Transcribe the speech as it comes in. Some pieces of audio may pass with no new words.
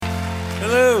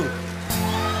Hello.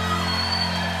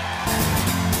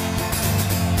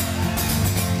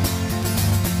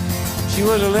 She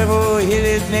was a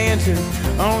level-headed dancer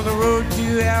on the road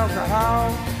to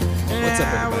alcohol. What's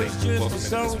up, everybody? Welcome to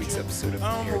this week's episode of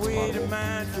Here It's Audible.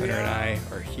 Hunter and I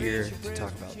are here to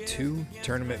talk about two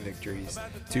tournament victories,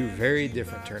 two very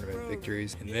different tournament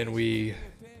victories, and then we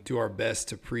do our best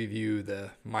to preview the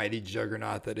mighty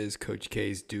juggernaut that is Coach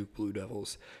K's Duke Blue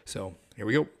Devils. So here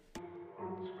we go.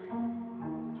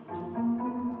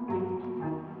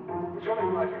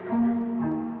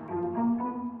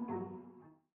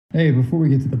 Hey, before we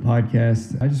get to the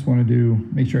podcast, I just want to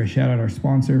make sure I shout out our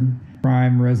sponsor,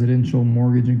 Prime Residential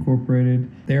Mortgage Incorporated.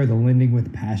 They are the Lending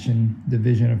with Passion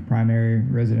division of Primary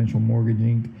Residential Mortgage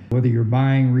Inc. Whether you're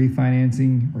buying,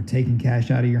 refinancing, or taking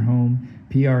cash out of your home,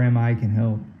 PRMI can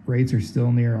help. Rates are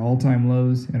still near all-time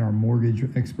lows, and our mortgage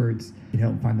experts can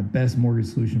help find the best mortgage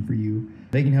solution for you.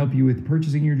 They can help you with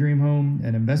purchasing your dream home,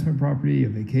 an investment property, a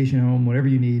vacation home, whatever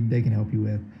you need, they can help you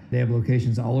with. They have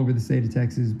locations all over the state of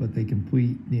Texas, but they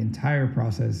complete the entire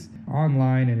process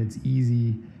online, and it's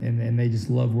easy, and they just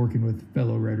love working with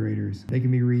fellow Red Raiders. They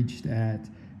can be reached at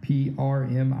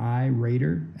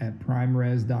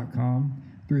PRMIRaider@primeres.com,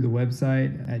 through the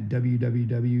website at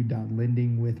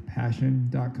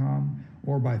www.lendingwithpassion.com,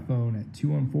 or by phone at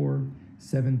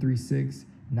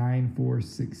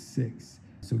 214-736-9466.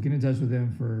 So get in touch with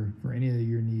them for any of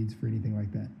your needs for anything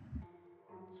like that.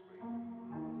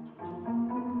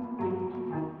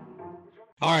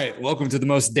 All right, welcome to the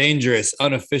most dangerous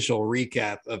unofficial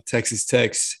recap of Texas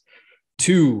Tech's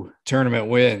two tournament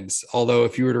wins. Although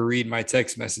if you were to read my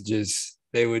text messages,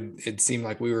 it seemed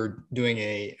like we were doing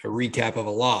a recap of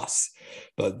a loss,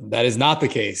 but that is not the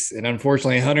case. And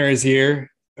unfortunately, Hunter is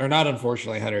here. Or not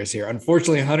unfortunately, Hunter is here.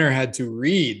 Unfortunately, Hunter had to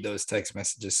read those text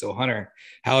messages. So, Hunter,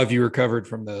 how have you recovered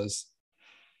from those?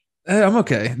 I'm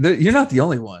okay. You're not the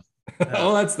only one.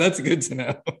 Oh, that's good to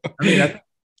know. I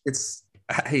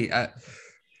mean,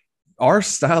 our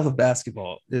style of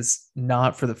basketball is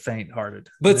not for the faint-hearted.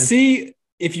 But see,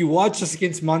 if you watch us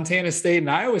against Montana State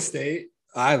and Iowa State,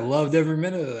 I loved every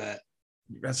minute of that.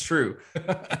 That's true.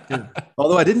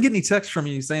 Although I didn't get any text from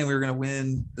you saying we were going to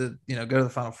win go to the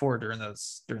Final Four during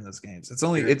those games. It's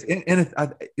only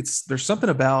there's something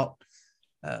about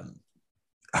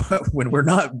when we're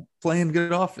not playing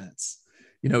good offense.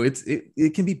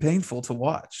 It can be painful to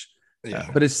watch. Yeah,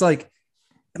 but it's like,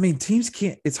 I mean, teams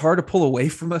can't. It's hard to pull away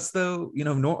from us, though.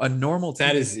 A normal team,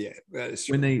 that is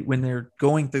true. When they're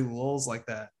going through lulls like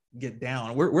that, get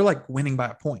down. We're like winning by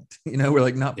a point. We're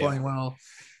like not playing well.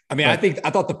 I mean, I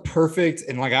thought the perfect,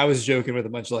 and like I was joking with a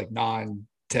bunch of like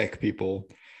non-tech people,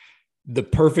 the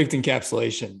perfect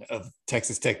encapsulation of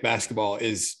Texas Tech basketball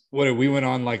is we went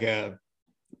on like a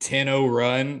 10-0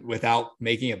 run without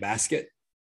making a basket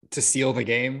to seal the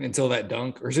game until that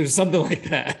dunk or something like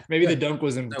that. Maybe the dunk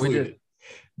was included.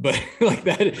 But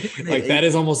that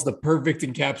is almost the perfect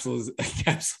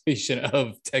encapsulation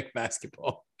of Tech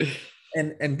basketball.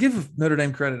 And give Notre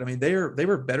Dame credit. I mean, they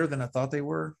were better than I thought they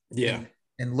were. Yeah.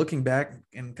 And looking back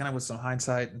and kind of with some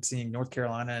hindsight and seeing North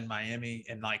Carolina and Miami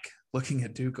and like looking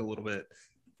at Duke a little bit,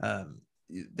 the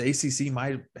ACC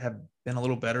might have been a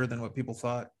little better than what people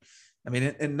thought. I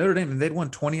mean, in Notre Dame, they'd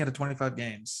won 20 out of 25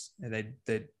 games, and they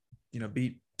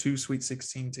beat two Sweet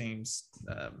 16 teams,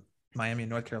 Miami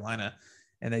and North Carolina.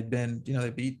 And they'd been,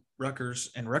 they beat Rutgers,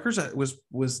 and Rutgers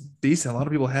was decent. A lot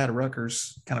of people had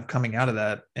Rutgers kind of coming out of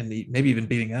that, and maybe even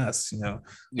beating us,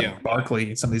 like Barkley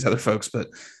and some of these other folks, but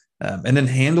and then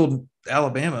handled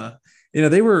Alabama.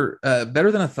 They were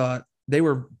better than I thought. They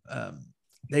were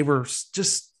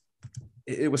just.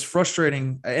 It was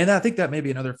frustrating, and I think that may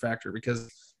be another factor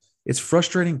because it's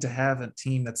frustrating to have a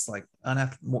team that's like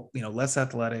less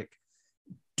athletic,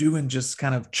 doing just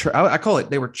kind of I call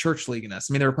it, they were church leaguing us.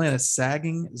 I mean, they were playing a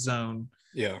sagging zone,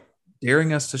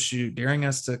 daring us to shoot, daring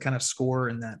us to kind of score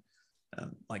in that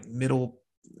like middle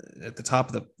at the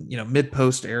top of the mid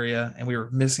post area, and we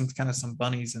were missing kind of some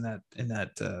bunnies in that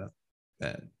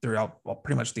throughout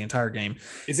pretty much the entire game.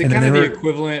 Is it kind of the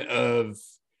equivalent of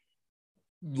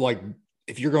like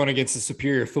if you're going against a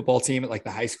superior football team at like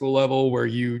the high school level where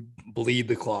you bleed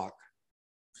the clock?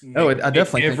 I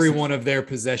definitely every one of their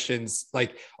possessions,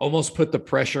 like almost put the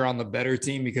pressure on the better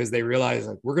team because they realize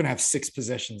like we're going to have 6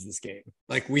 possessions this game.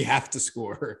 Like we have to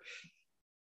score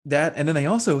that. And then they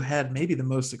also had maybe the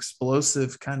most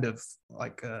explosive kind of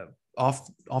like off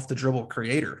the dribble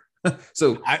creator.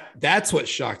 So that's what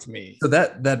shocked me. So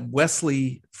that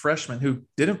Wesley freshman who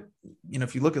didn't,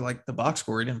 if you look at like the box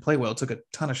score, he didn't play well, took a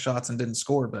ton of shots and didn't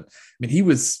score. But I mean, he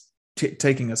was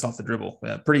taking us off the dribble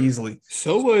pretty easily.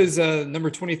 So was number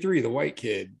 23, the white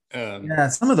kid. Yeah,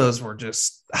 some of those were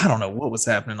just, I don't know what was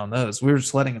happening on those. We were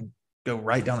just letting them go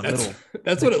right down the middle.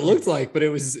 That's what it looked like, but it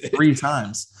was 3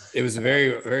 times. It was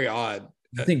very, very odd.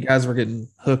 I think guys were getting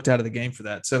hooked out of the game for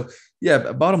that. So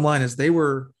yeah, bottom line is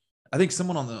I think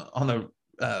someone on the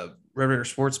Red Raider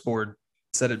Sports Board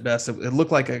said it best. It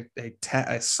looked like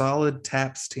a solid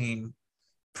TAPS team,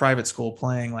 private school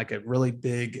playing like a really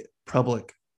big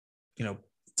public,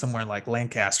 somewhere like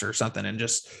Lancaster or something, and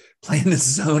just playing this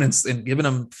zone and giving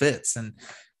them fits. And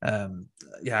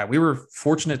we were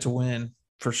fortunate to win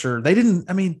for sure. They didn't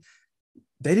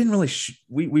really,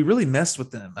 we really messed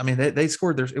with them. I mean, they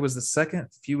scored it was the second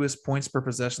fewest points per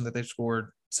possession that they've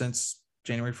scored since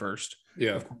January 1st.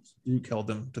 Yeah. Of course, Duke held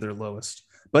them to their lowest,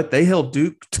 but they held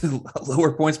Duke to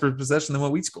lower points per possession than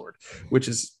what we scored, which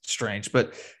is strange.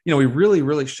 But, we really,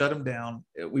 really shut them down.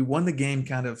 We won the game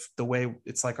kind of the way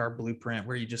it's like our blueprint,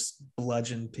 where you just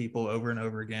bludgeon people over and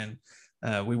over again.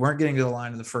 We weren't getting to the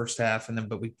line in the first half,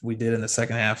 but we did in the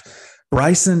second half.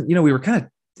 Bryson, we were kind of,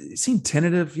 it seemed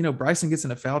tentative. Bryson gets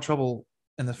into foul trouble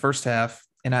in the first half,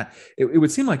 and it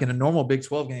would seem like in a normal Big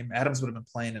 12 game, Adams would have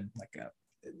been playing him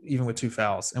even with 2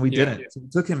 fouls, and we didn't. Yeah. So we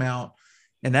took him out,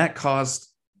 and that caused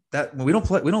that. We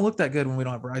don't look that good when we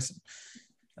don't have Bryson.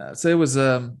 So it was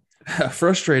a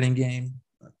frustrating game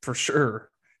for sure,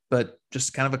 but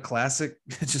just kind of a classic,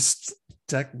 just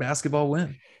Tech basketball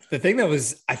win. The thing that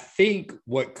was, I think,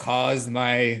 what caused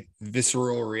my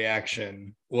visceral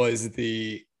reaction was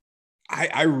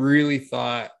I really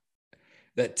thought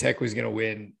that Tech was going to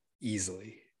win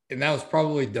easily. And that was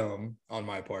probably dumb on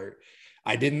my part.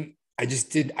 I did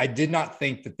not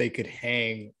think that they could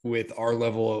hang with our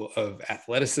level of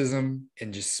athleticism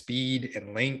and just speed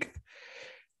and length.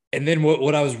 And then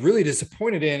what I was really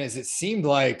disappointed in is it seemed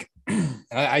like,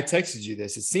 I texted you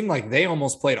this, it seemed like they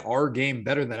almost played our game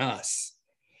better than us,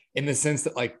 in the sense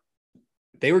that like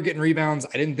they were getting rebounds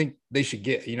I didn't think they should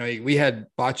get. We had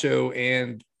Bacho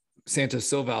and Santos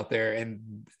Silva out there,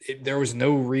 and there was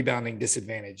no rebounding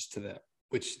disadvantage to them,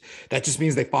 which that just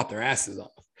means they fought their asses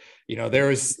off. There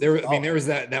was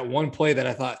that one play that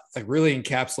I thought like really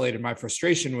encapsulated my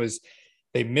frustration was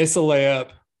they miss a layup,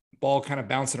 ball kind of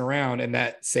bouncing around, and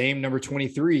that same number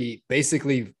 23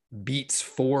 basically beats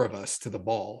 4 of us to the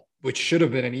ball, which should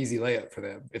have been an easy layup for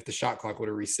them if the shot clock would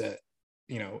have reset,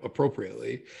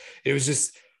 appropriately. It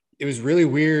was really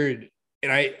weird.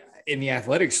 And in the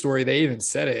Athletic story, they even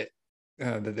said it,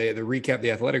 that the recap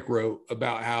the Athletic wrote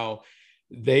about how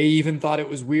they even thought it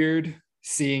was weird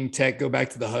seeing Tech go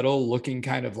back to the huddle looking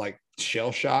kind of like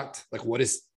shell shocked. Like what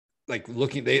is like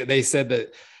looking, they said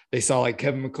that they saw like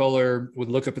Kevin McCullough would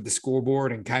look up at the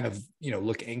scoreboard and kind of,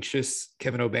 look anxious.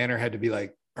 Kevin O'Banner had to be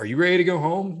like, are you ready to go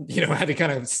home? Had to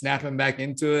kind of snap him back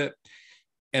into it.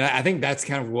 And I think that's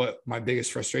kind of what my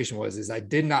biggest frustration was, is I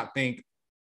did not think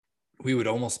we would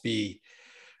almost be,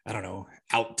 I don't know,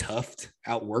 out-toughed,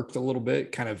 outworked a little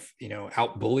bit, kind of,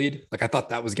 out-bullied. Like I thought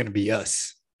that was going to be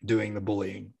us doing the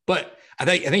bullying. But I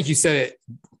think you said it,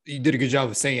 you did a good job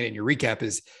of saying it in your recap,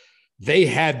 is they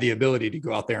had the ability to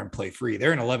go out there and play free.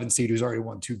 They're an 11 seed who's already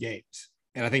won 2 games.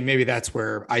 And I think maybe that's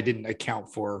where I didn't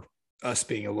account for us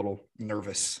being a little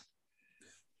nervous.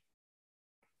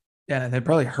 Yeah, and they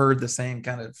probably heard the same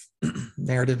kind of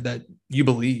narrative that you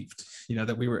believed,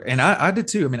 that we were, and I did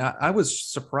too. I mean, I was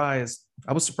surprised.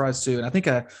 I was surprised too. And I think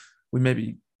we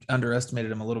maybe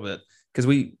underestimated them a little bit, because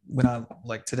when I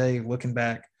like today, looking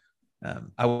back,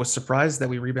 I was surprised that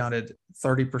we rebounded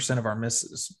 30% of our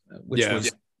misses, which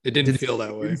it didn't feel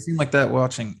that way. It didn't seem like that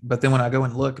watching. But then when I go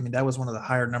and look, I mean, that was one of the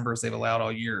higher numbers they've allowed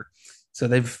all year. So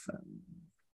they've,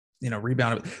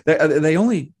 rebounded.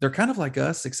 They're kind of like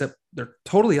us, except they're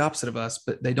totally opposite of us,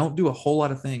 but they don't do a whole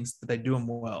lot of things, but they do them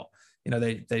well.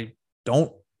 They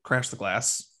don't crash the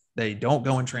glass. They don't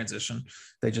go in transition.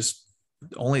 They just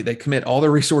they commit all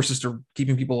their resources to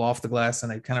keeping people off the glass,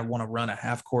 and they kind of want to run a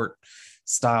half court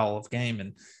style of game.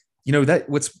 And that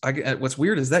what's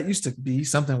weird is that used to be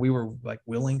something we were like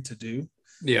willing to do.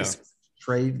 Yeah.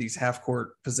 Trade these half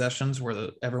court possessions where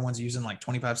everyone's using like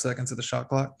 25 seconds of the shot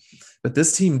clock, but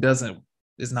this team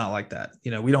is not like that.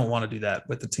 We don't want to do that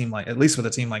with at least with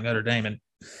a team like Notre Dame.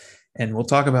 And we'll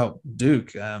talk about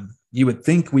Duke. You would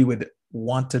think we would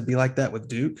want to be like that with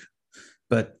Duke,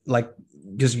 but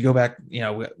because you go back,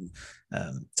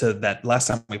 to that last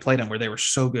time we played them where they were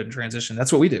so good in transition.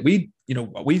 That's what we did. We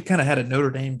kind of had a Notre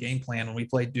Dame game plan when we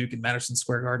played Duke in Madison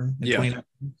Square Garden in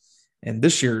 2019. And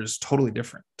this year is totally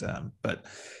different. But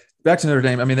back to Notre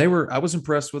Dame. I mean, I was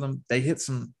impressed with them. They hit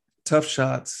some tough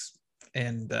shots,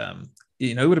 and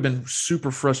it would have been super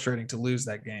frustrating to lose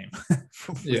that game.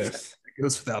 Yes. It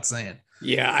goes without saying.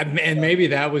 Yeah, and maybe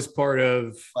that was part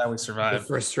of Glad we the survived.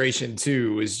 frustration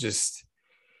too. Was just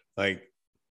like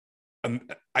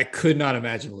I could not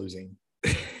imagine losing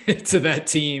to that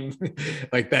team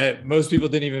like that. Most people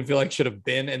didn't even feel like should have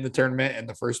been in the tournament in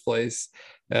the first place.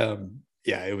 Yeah,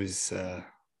 it was.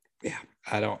 Yeah,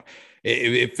 I don't.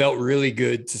 It felt really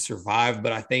good to survive,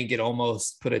 but I think it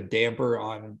almost put a damper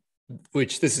on.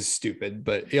 Which this is stupid,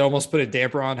 but it almost put a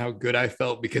damper on how good I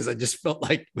felt because I just felt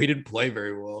like we didn't play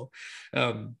very well.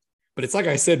 But it's like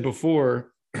I said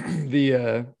before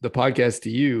the podcast to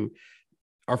you,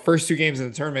 our first two games in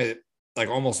the tournament like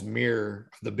almost mirror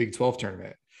the Big 12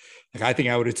 tournament. Like I think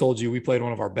I would have told you we played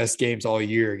one of our best games all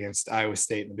year against Iowa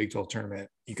State in the Big 12 tournament.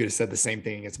 You could have said the same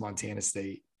thing against Montana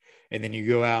State, and then you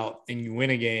go out and you win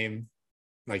a game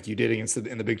like you did against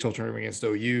in the Big 12 tournament against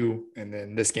OU, and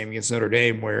then this game against Notre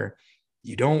Dame where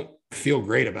you don't feel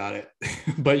great about it,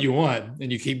 but you won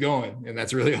and you keep going, and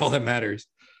that's really all that matters.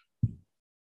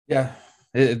 Yeah,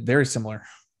 very similar.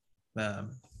 But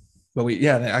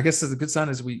I guess the good sign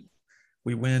is we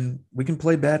win. We can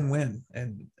play bad and win,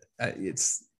 and I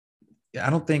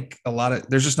don't think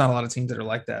there's just not a lot of teams that are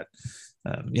like that.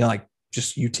 Like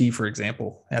just UT for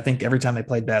example. I think every time they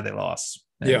played bad, they lost.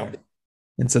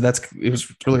 And so it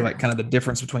was really like kind of the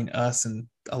difference between us and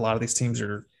a lot of these teams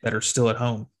that are still at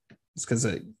home. It's because,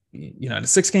 in a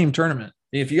 6-game tournament,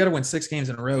 if you got to win 6 games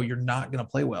in a row, you're not going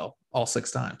to play well all 6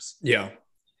 times. Yeah.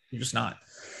 You're just not.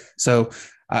 So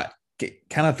I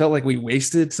kind of felt like we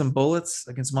wasted some bullets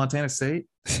against Montana State.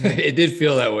 It did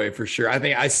feel that way for sure. I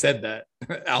think I said that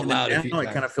out loud. It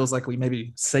kind of feels like we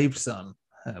maybe saved some.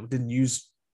 We didn't use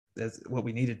what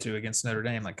we needed to against Notre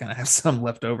Dame, like kind of have some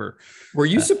left over. Were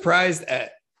you surprised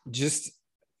at just,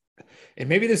 and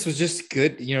maybe this was just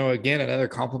good, again, another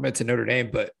compliment to Notre Dame,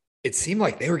 but it seemed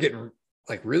like they were getting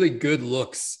like really good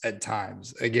looks at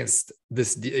times against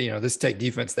this, this Tech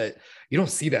defense that you don't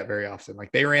see that very often.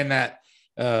 Like they ran that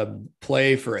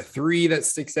play for a 3 that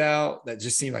sticks out that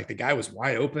just seemed like the guy was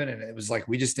wide open, and it was like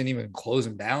we just didn't even close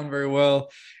him down very well.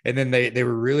 And then they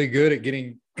were really good at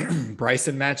getting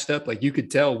Bryson matched up. Like you could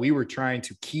tell we were trying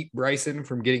to keep Bryson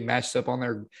from getting matched up on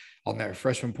their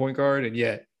freshman point guard, and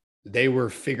yet they were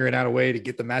figuring out a way to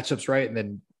get the matchups right and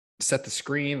then set the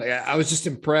screen. Like I was just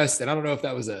impressed, and I don't know if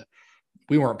that was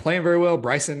we weren't playing very well,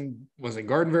 Bryson wasn't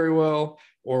guarding very well,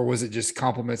 or was it just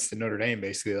compliments to Notre Dame?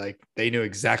 Basically, like they knew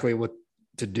exactly what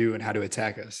to do and how to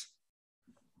attack us.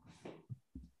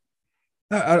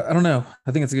 I don't know.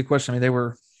 I think it's a good question. I mean, they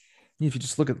were, if you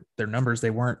just look at their numbers,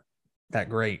 they weren't that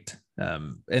great.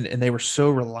 And they were so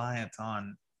reliant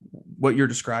on what you're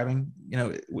describing,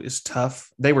 it was tough.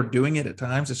 They were doing it at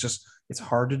times. It's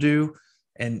hard to do.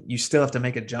 And you still have to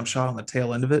make a jump shot on the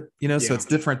tail end of it, so it's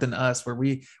different than us where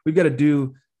we've got to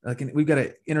do we've got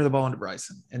to enter the ball into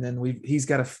Bryson. And then he's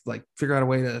got to like figure out a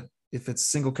way to, if it's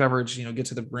single coverage, get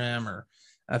to the rim, or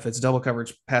if it's double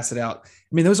coverage, pass it out.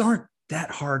 I mean, those aren't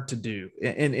that hard to do.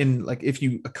 And like, if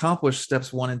you accomplish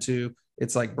steps 1 and 2,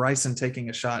 it's like Bryson taking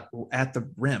a shot at the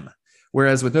rim.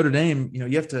 Whereas with Notre Dame,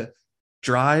 you have to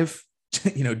drive,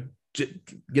 get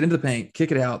into the paint,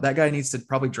 kick it out. That guy needs to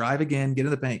probably drive again, get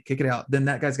in the paint, kick it out. Then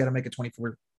that guy's got to make a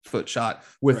 24-foot shot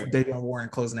with Davion Warren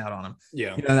closing out on him.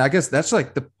 Yeah. And I guess that's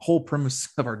like the whole premise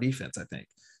of our defense, I think,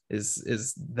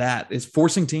 is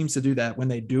forcing teams to do that. When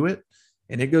they do it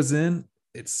and it goes in,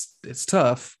 it's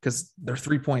tough because they're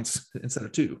 3 points instead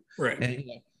of 2. Right. And,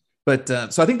 but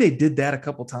so I think they did that a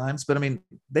couple times, but I mean,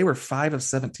 they were 5 of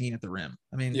 17 at the rim.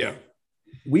 I mean, yeah,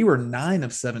 we were 9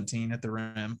 of 17 at the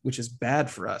rim, which is bad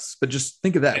for us. But just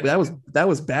think of that. That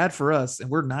was bad for us. And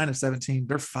we're 9 of 17.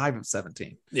 They're 5 of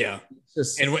 17. Yeah.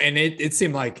 And it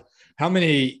seemed like, how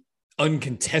many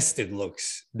uncontested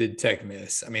looks did Tech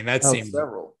miss? I mean, that seemed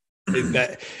several.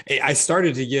 That I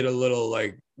started to get a little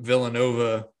like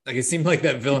Villanova. Like it seemed like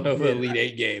that Villanova Elite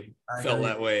 8 game felt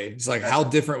that way. It's like, how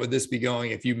different would this be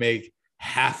going if you make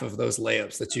half of those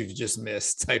layups that you've just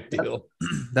missed type deal?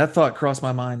 That thought crossed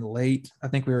my mind late. I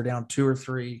think we were down 2 or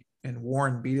 3, and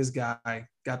Warren beat his guy,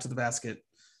 got to the basket,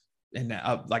 and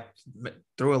like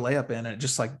threw a layup in, and it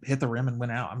just like hit the rim and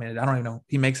went out. I mean, I don't even know.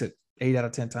 He makes it 8 out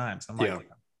of 10 times. I'm like,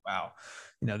 wow,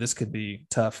 this could be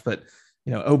tough. But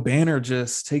O'Banner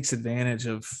just takes advantage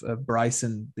of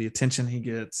Bryson, the attention he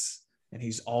gets, and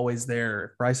he's always there.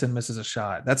 If Bryson misses a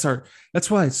shot, that's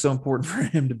why it's so important for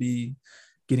him to be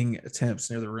getting attempts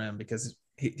near the rim, because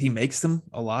he makes them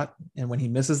a lot, and when he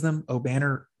misses them,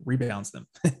 O'Banner rebounds them.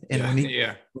 And when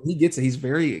he gets it, he's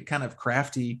very kind of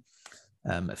crafty,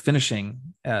 finishing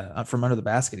from under the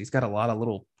basket. He's got a lot of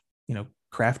little,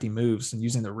 crafty moves and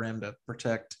using the rim to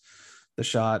protect the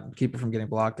shot and keep it from getting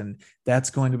blocked. And that's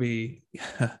going to be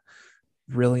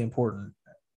really important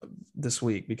this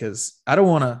week because I don't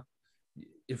want to.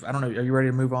 If I don't know, are you ready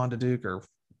to move on to Duke or?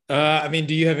 I mean,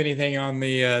 do you have anything on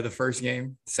the first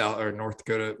game, South or North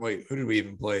Dakota? Wait, who did we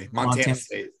even play? Montana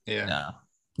State. Yeah, no,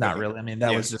 not really. I mean,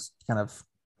 that was just kind of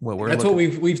what we're. That's what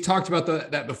we've talked about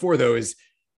that before, though. Is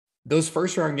those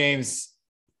first round games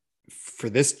for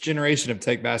this generation of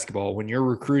Tech basketball, when you're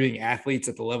recruiting athletes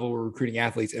at the level we're recruiting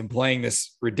athletes and playing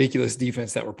this ridiculous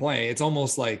defense that we're playing, it's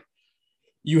almost like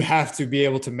you have to be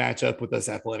able to match up with us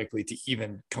athletically to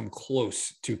even come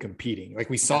close to competing. Like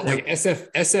we saw, like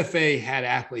SFA had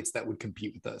athletes that would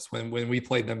compete with us when we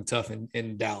played them tough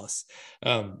in Dallas.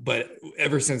 But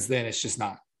ever since then, it's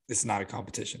not a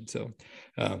competition. So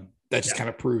that just kind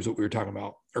of proves what we were talking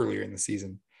about earlier in the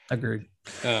season. Agreed.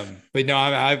 But no,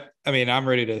 I mean, I'm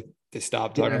ready to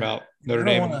stop talking about Notre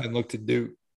Dame and look to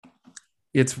Duke.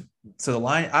 It's so the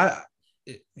line.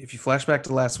 If you flash back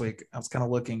to last week, I was kind of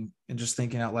looking and just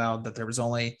thinking out loud that there was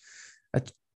only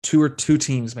two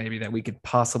teams maybe that we could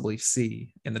possibly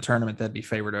see in the tournament that'd be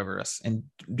favored over us, and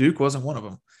Duke wasn't one of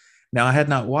them. Now, I had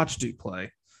not watched Duke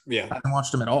play. Yeah, I haven't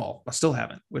watched them at all. I still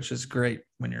haven't, which is great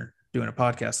when you're doing a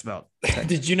podcast about.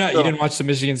 Did you not? You didn't watch the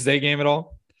Michigan State game at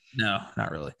all? No,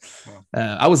 not really.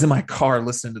 I was in my car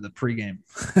listening to the pregame.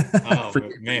 Oh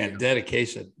man,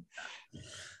 dedication.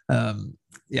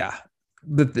 Yeah.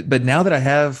 But now that I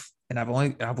have, and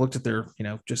I've looked at their,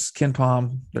 just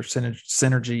KenPom, their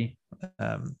synergy,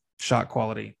 shot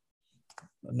quality,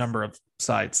 a number of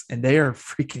sites, and they are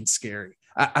freaking scary.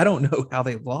 I don't know how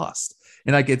they lost,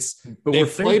 and like but they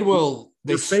played well.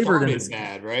 They favored started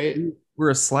bad, right?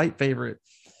 We're a slight favorite.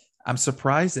 I'm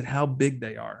surprised at how big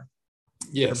they are.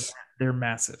 Yes, they're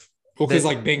massive. Well, because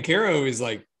like Banchero is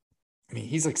like, I mean,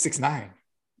 he's like 6'9".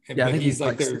 Yeah, I think he's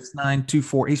like 6'9",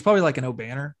 240. He's probably like an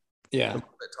O'Banner. Yeah. A little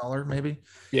bit taller, maybe.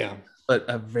 Yeah. But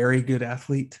a very good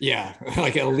athlete. Yeah.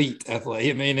 Like elite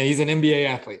athlete. I mean, he's an NBA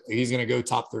athlete. He's going to go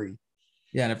top 3.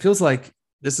 Yeah. And it feels like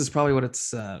this is probably what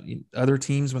it's other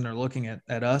teams when they're looking at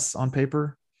us on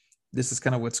paper. This is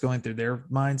kind of what's going through their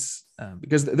minds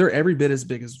because they're every bit as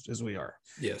big as we are.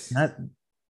 Yes.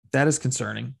 That is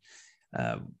concerning.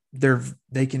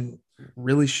 They can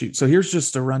really shoot. So here's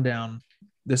just a rundown.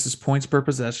 This is points per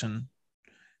possession.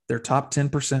 They're top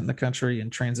 10% in the country in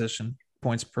transition,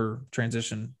 points per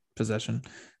transition possession.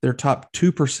 They're top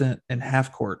 2% in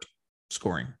half court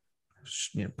scoring,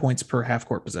 points per half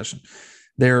court possession.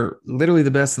 They're literally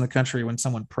the best in the country when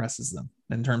someone presses them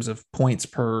in terms of points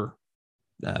per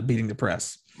beating the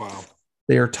press. Wow.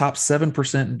 They are top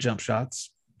 7% in jump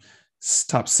shots,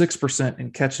 top 6%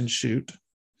 in catch and shoot,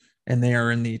 and they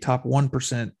are in the top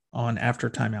 1% on after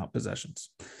timeout possessions.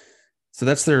 So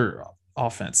that's their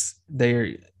offense.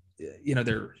 They've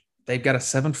got a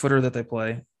 7-footer that they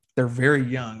play. They're very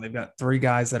young. They've got 3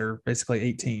 guys that are basically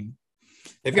 18.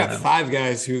 They've got 5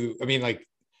 guys who, I mean, like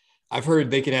I've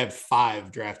heard they could have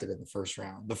 5 drafted in the first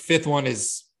round. The 5th one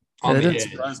is on the edge.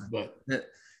 But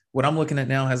what I'm looking at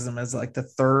now has them as like the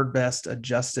 3rd best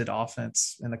adjusted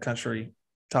offense in the country,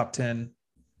 top 10,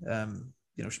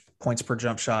 points per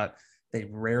jump shot. They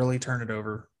rarely turn it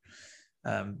over.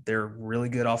 They're a really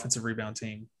good offensive rebound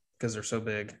team because they're so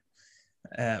big.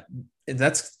 And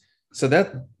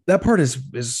that part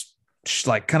is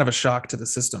like kind of a shock to the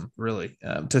system, really,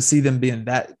 to see them being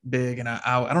that big. And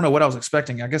I don't know what I was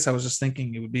expecting. I guess I was just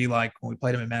thinking it would be like when we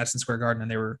played them in Madison Square Garden and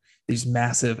they were these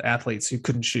massive athletes who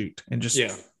couldn't shoot and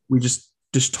we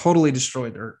just totally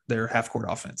destroyed their half court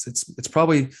offense. It's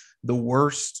probably the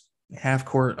worst half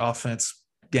court offense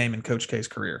game in Coach K's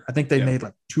career. I think they made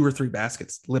like 2 or 3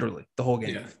 baskets, literally the whole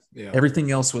game. Yeah.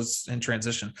 Everything else was in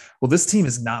transition. Well, this team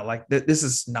is not like that. This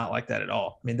is not like that at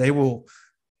all. I mean, they will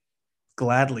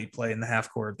gladly play in the half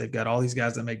court. They've got all these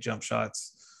guys that make jump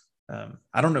shots.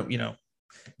 I don't know,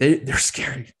 they're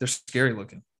scary. They're scary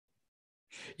looking.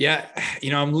 Yeah.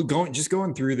 I'm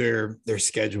going through their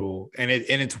schedule and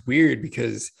it's weird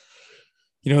because,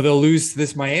 they'll lose to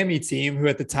this Miami team who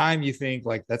at the time you think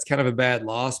like that's kind of a bad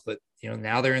loss, but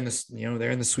now they're in this,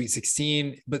 they're in the Sweet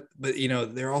 16, but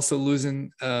they're also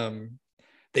losing.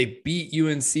 They beat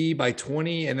UNC by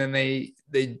 20 and then they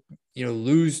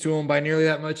lose to them by nearly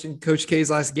that much in Coach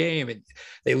K's last game. And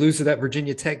they lose to that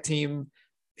Virginia Tech team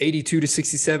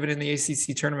 82-67 in the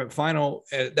ACC tournament final.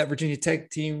 That Virginia Tech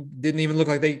team didn't even look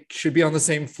like they should be on the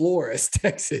same floor as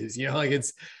Texas.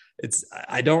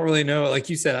 I don't really know.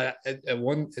 Like you said, at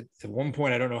one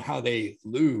point, I don't know how they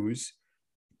lose.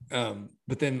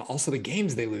 But then also the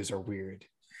games they lose are weird.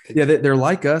 Yeah, they're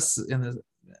like us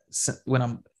when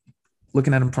I'm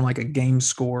looking at them from like a game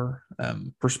score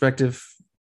perspective.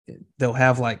 They'll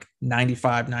have like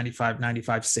 95, 95,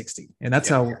 95, 60. And that's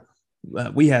how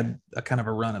we had a kind of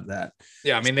a run of that.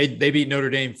 Yeah, I mean they beat Notre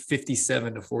Dame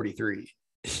 57-43.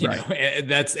 You Right. know, and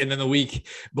then the week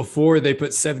before they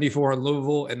put 74 on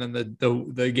Louisville, and then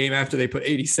the game after they put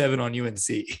 87 on UNC,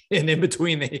 and in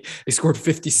between they scored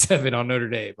 57 on Notre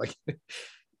Dame. Like,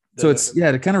 so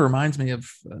it kind of reminds me of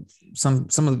some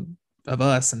of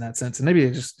us in that sense, and maybe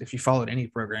just if you followed any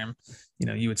program, you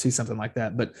know, you would see something like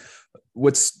that. But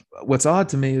what's odd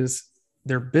to me is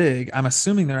they're big. I'm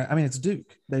assuming it's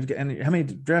Duke. They've got, and how many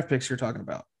draft picks you're talking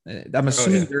about? I'm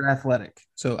assuming they're athletic,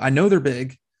 so I know they're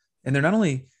big. And they're not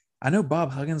only, I know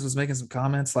Bob Huggins was making some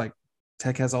comments like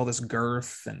Tech has all this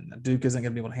girth and Duke isn't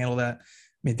going to be able to handle that. I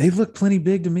mean, they look plenty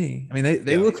big to me. I mean,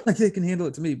 they look like they can handle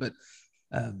it to me, but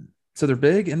so they're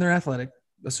big and they're athletic,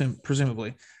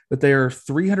 presumably, but they are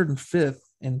 305th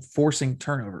in forcing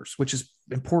turnovers, which is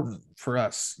important for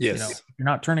us. Yes. You know, if you're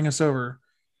not turning us over,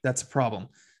 that's a problem.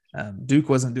 Duke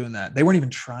wasn't doing that. They weren't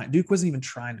even trying. Duke wasn't even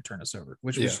trying to turn us over,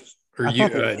 which was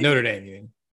Notre Dame. You mean?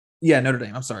 Yeah, Notre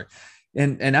Dame. I'm sorry.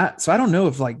 So I don't know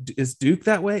if like, is Duke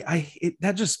that way?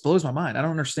 That just blows my mind. I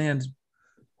don't understand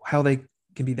how they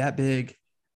can be that big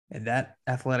and that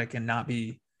athletic and not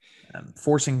be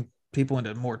forcing people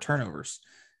into more turnovers.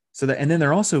 And then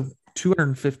they're also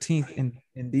 215th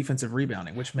in defensive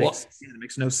rebounding, which makes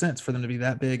no sense for them to be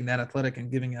that big and that athletic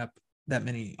and giving up that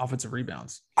many offensive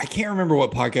rebounds. I can't remember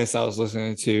what podcast I was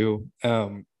listening to,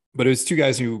 but it was two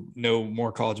guys who know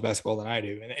more college basketball than I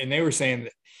do, and they were saying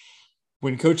that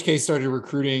when Coach K started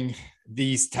recruiting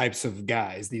these types of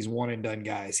guys, these one and done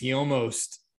guys, he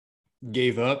almost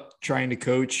gave up trying to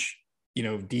coach, you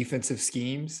know, defensive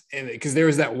schemes. And because there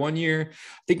was that one year,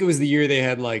 I think it was the year they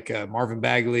had like Marvin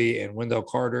Bagley and Wendell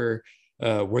Carter,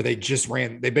 where they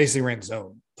basically ran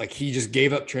zone. Like he just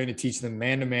gave up trying to teach them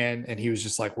man to man. And he was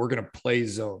just like, we're going to play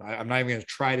zone. I'm not even going to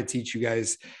try to teach you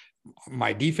guys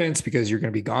my defense because you're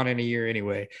going to be gone in a year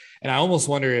anyway. And I almost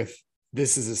wonder if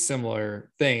this is a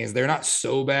similar thing, is they're not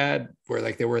so bad where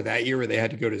like they were that year where they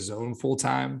had to go to zone full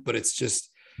time, but it's just,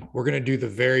 we're going to do the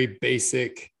very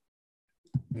basic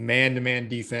man-to-man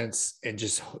defense and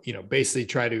just, you know, basically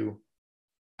try to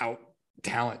out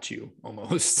talent you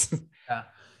almost. Yeah.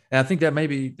 And I think that may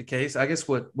be the case. I guess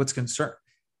what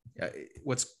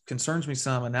concerns me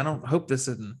some, and I don't hope this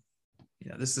isn't,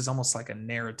 you know, this is almost like a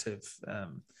narrative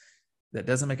that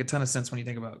doesn't make a ton of sense when you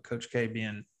think about Coach K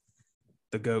being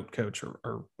the GOAT coach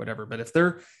or whatever. But if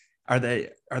are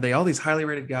they all these highly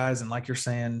rated guys? And like you're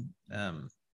saying,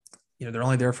 you know, they're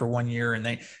only there for 1 year and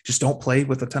they just don't play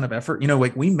with a ton of effort. You know,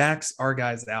 like we max our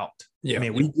guys out. Yeah. I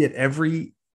mean, we get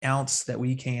every ounce that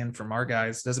we can from our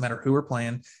guys. Doesn't matter who we're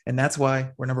playing. And that's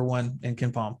why we're number one in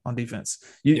KenPom on defense.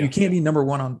 You can't be number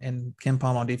one in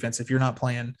KenPom on defense if you're not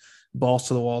playing balls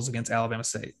to the walls against Alabama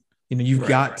State. You know, you've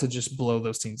got to just blow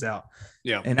those teams out.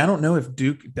 Yeah. And I don't know if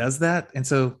Duke does that. And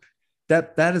so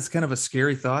that is kind of a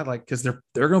scary thought, like, because they're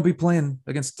going to be playing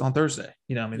against on Thursday.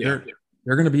 You know, I mean,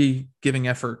 they're going to be giving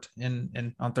effort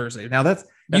in on Thursday. Now that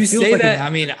you say like that, I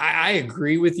mean, I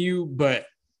agree with you, but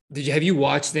have you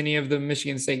watched any of the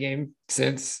Michigan State game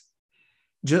since?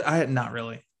 I had not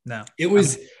really. No, it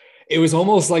was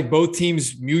almost like both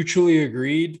teams mutually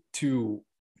agreed to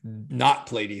not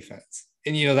play defense.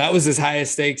 And, you know, that was as high a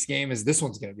stakes game as this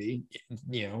one's going to be.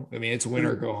 You know, I mean, it's win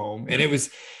or go home. And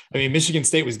Michigan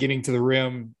State was getting to the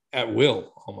rim at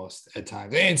will almost at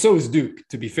times. And so was Duke,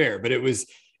 to be fair. But it was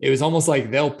almost like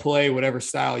they'll play whatever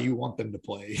style you want them to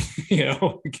play. You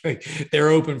know, they're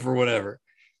open for whatever.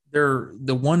 They're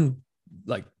the one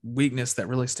like weakness that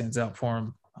really stands out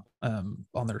for them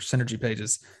on their synergy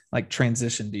pages, like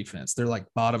transition defense. They're like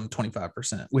bottom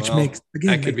 25%, which makes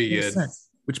good. Sense,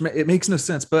 it makes no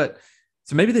sense, but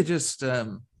so maybe they just,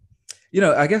 you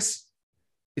know, I guess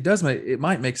it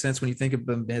might make sense when you think of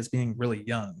them as being really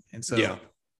young. And so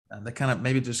they kind of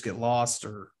maybe just get lost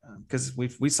or because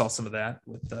we saw some of that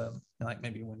with like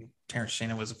maybe when Terrence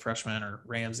Shannon was a freshman or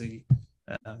Ramsey.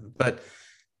 But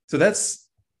so that's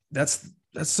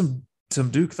some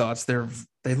Duke thoughts.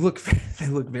 They look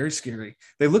very scary.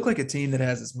 They look like a team that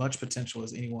has as much potential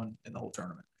as anyone in the whole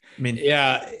tournament. I mean,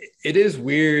 yeah, it is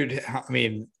weird.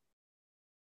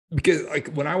 Because like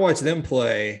when I watch them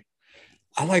play,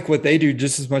 I like what they do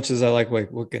just as much as I like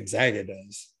what Gonzaga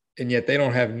does. And yet they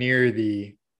don't have near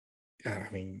the, I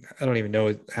mean, I don't even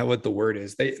know what the word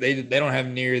is. They don't have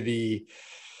near the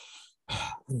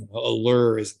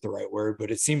allure isn't the right word,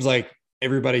 but it seems like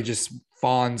everybody just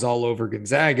fawns all over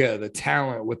Gonzaga, the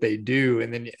talent, what they do.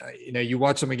 And then, you know, you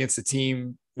watch them against a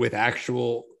team with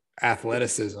actual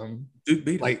athleticism,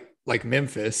 like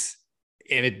Memphis,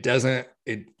 and it doesn't,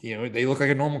 they look like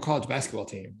a normal college basketball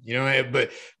team,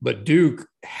 but Duke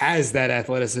has that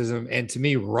athleticism and to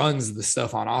me runs the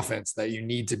stuff on offense that you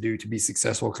need to do to be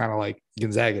successful, kind of like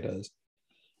Gonzaga does.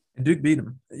 And Duke beat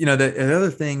them. The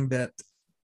other thing that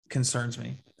concerns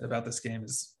me about this game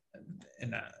is,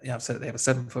 and I've said it, they have a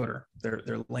 7-footer.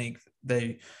 Their length,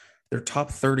 they're top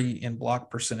 30 in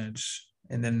block percentage,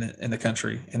 and then in the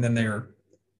country, and then they're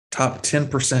top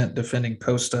 10% defending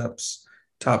post-ups,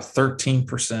 top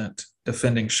 13%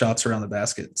 defending shots around the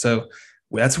basket. So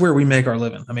that's where we make our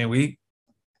living. I mean,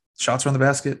 shots around the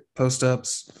basket,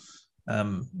 post-ups.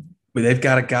 They've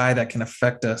got a guy that can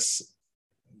affect us,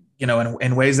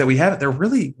 in ways that we haven't. There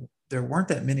weren't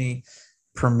that many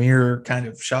premier kind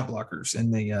of shot blockers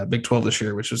in the Big 12 this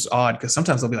year, which was odd because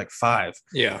sometimes they'll be like 5.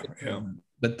 Yeah.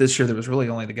 But this year there was really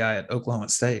only the guy at Oklahoma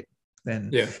State.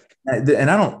 And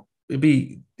it'd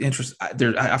be interesting.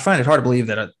 I find it hard to believe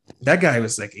that that guy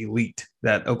was like elite,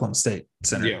 that Oklahoma State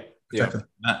center. Yeah.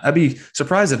 I'd be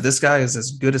surprised if this guy is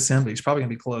as good as him, but he's probably going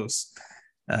to be close.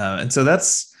 And so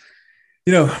that's,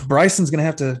 Bryson's going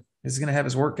to have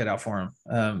his work cut out for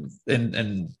him.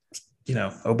 And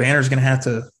O'Banner's going to have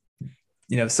to,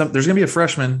 there's going to be a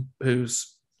freshman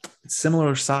who's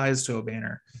similar size to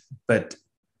O'Banner, but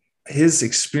his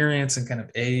experience and kind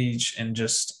of age and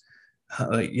just,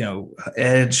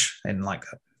 edge and like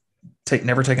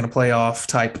never taking a playoff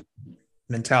type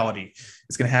mentality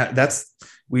is going to have,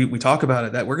 we talk about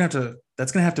it, that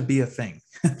that's going to have to be a thing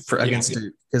against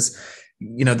Duke, because,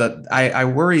 I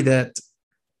worry that,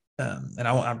 and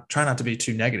I'm trying not to be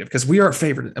too negative because we are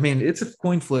favored. I mean, it's a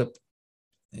coin flip.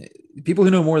 People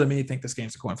who know more than me think this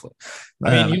game's a coin flip.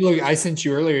 I mean, I sent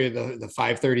you earlier the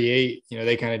 538,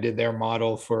 they kind of did their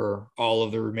model for all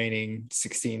of the remaining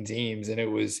 16 teams. And it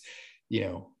was,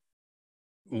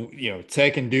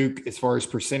 Tech and Duke, as far as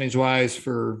percentage wise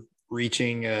for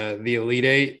reaching the Elite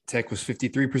Eight, Tech was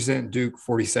 53%, Duke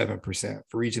 47%.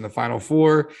 For reaching the Final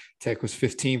Four, Tech was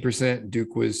 15%,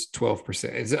 Duke was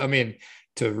 12%.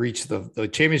 To reach the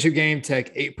championship game,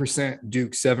 Tech 8%,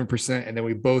 Duke 7%, and then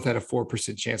we both had a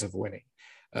 4% chance of winning.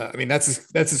 That's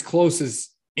as close as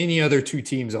any other two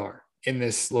teams are in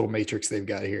this little matrix they've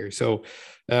got here. So,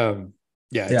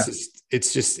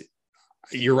 it's just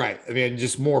you're right.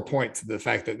 Just more point to the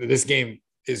fact that this game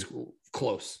is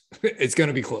close. It's going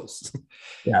to be close.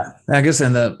 Yeah, I guess.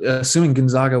 And assuming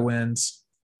Gonzaga wins,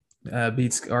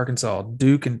 beats Arkansas,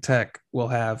 Duke and Tech will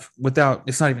have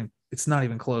it's not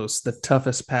even close, the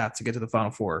toughest path to get to the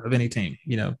Final Four of any team,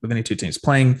 of any two teams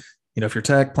playing, if you're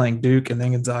Tech playing Duke and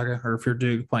then Gonzaga, or if you're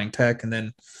Duke playing Tech and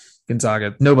then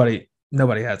Gonzaga, nobody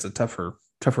has a tougher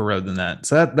road than that.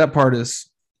 So that part is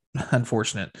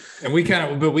unfortunate. And we kind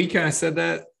of said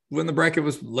that when the bracket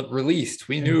was released,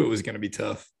 we knew it was going to be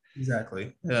tough.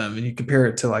 Exactly. And you compare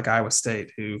it to like Iowa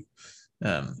State, who,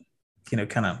 kind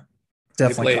of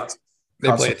definitely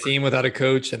they play a team without a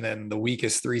coach and then the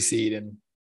weakest 3 seed in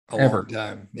a long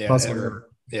time. Yeah. Ever.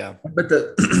 Yeah. But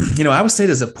Iowa State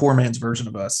is a poor man's version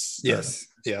of us. Yes.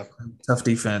 Yeah. Tough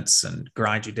defense and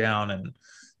grind you down. And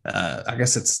I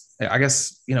guess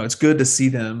it's good to see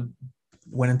them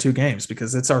winning 2 games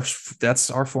because that's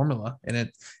our formula,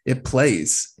 and it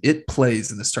plays in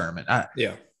this tournament.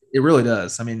 It really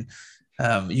does.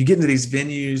 You get into these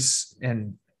venues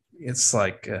and it's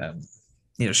like,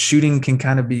 shooting can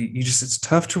kind of be, it's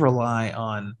tough to rely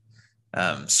on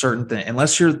certain things,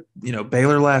 unless you're,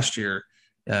 Baylor last year,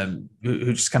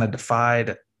 who just kind of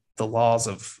defied the laws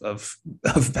of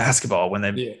basketball when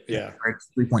they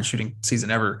greatest 3-point shooting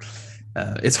season ever.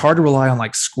 It's hard to rely on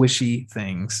like squishy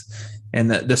things, and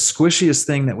the squishiest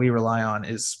thing that we rely on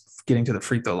is getting to the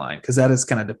free throw line, because that is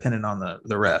kind of dependent on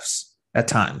the refs at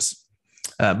times.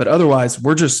 But otherwise,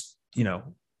 we're just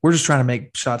trying to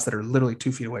make shots that are literally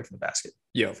 2 feet away from the basket.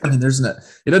 Yeah. It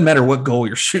doesn't matter what goal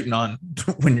you're shooting on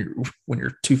when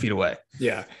you're 2 feet away.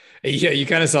 Yeah. Yeah. You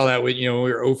kind of saw that when, we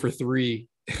were 0 for 3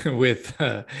 with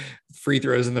free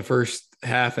throws in the first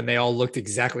half, and they all looked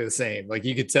exactly the same. Like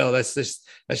you could tell that's just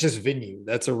venue.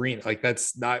 That's arena. Like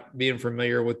that's not being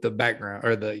familiar with the background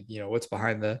or the, what's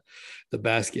behind the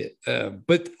basket.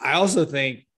 But I also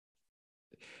think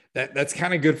that's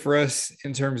kind of good for us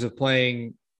in terms of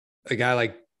playing a guy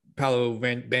like Paolo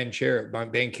Banchero. I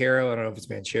don't know if it's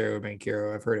Banchero or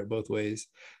Banchero. I've heard it both ways.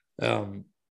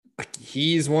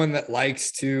 He's one that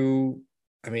likes to,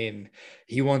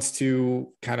 he wants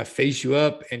to kind of face you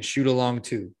up and shoot along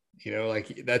too.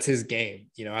 That's his game.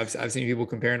 I've seen people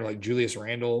comparing to like Julius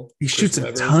Randle. He shoots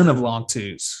a ton of long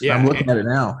twos. Yeah, I'm looking at it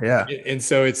now. Yeah. And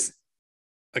so it's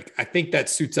like, I think that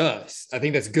suits us. I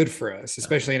think that's good for us,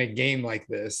 especially in a game like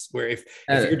this, where if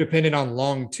you're dependent on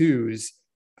long twos,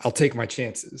 I'll take my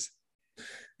chances.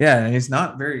 Yeah, and he's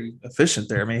not very efficient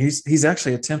there. I mean, he's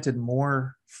actually attempted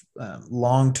more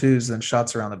long twos than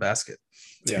shots around the basket.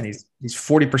 Yeah. And he's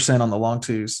 40% on the long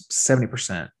twos,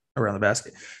 70% around the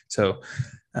basket. So,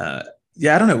 I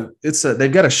don't know. It's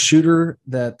they've got a shooter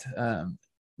that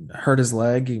hurt his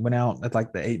leg. He went out at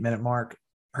like the 8-minute mark,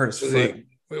 hurt his foot.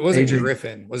 It wasn't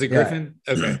Griffin. Was it Griffin?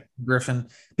 Yeah. Okay. Griffin.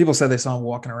 People said they saw him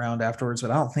walking around afterwards,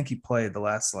 but I don't think he played the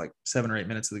last like 7 or 8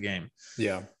 minutes of the game.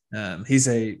 Yeah. He's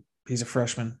a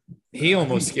freshman. He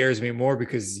almost scares me more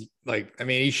because, like, I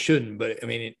mean, he shouldn't, but I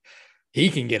mean, he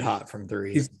can get hot from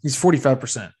three. He's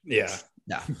 45%. Yeah.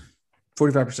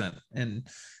 45%. And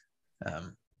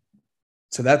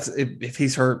so that's if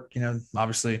he's hurt,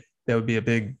 obviously that would be a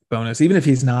big bonus, even if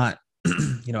he's not,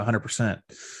 100%.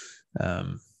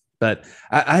 But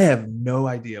I have no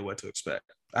idea what to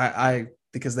expect.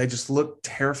 Because they just look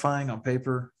terrifying on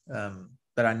paper.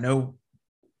 But I know,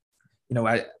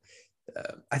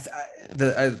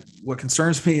 what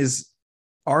concerns me is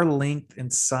our length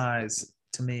and size.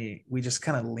 To me, we just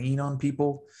kind of lean on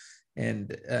people,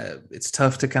 and it's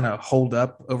tough to kind of hold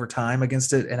up over time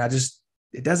against it. And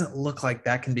it doesn't look like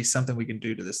that can be something we can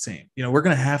do to this team. We're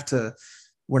going to have to.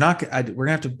 We're going to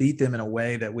have to beat them in a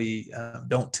way that we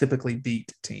don't typically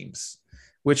beat teams,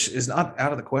 which is not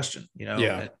out of the question,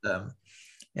 Yeah.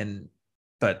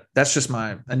 But that's just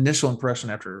my initial impression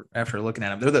after looking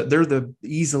at them. They're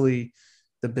easily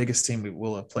the biggest team we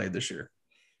will have played this year.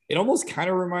 It almost kind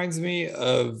of reminds me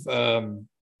of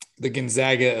the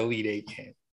Gonzaga Elite Eight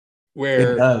game,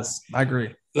 where it does. I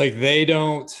agree. Like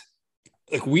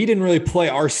we didn't really play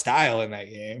our style in that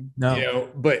game, no.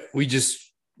 But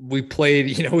we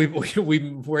played,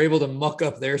 we were able to muck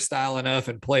up their style enough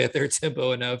and play at their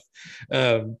tempo enough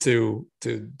to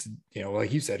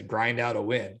like you said, grind out a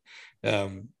win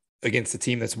against a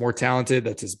team that's more talented,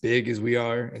 that's as big as we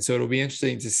are. And so it'll be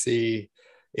interesting to see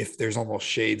if there's almost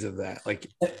shades of that. Like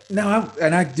now,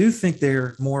 I do think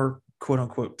they're more quote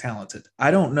unquote talented.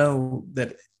 I don't know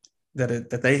that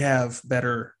they have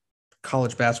better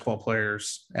college basketball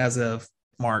players as of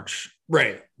March,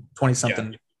 right? 20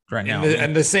 something. Yeah. Right now,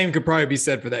 and the same could probably be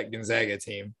said for that Gonzaga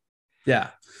team. Yeah,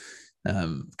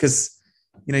 because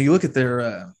you look at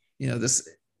their this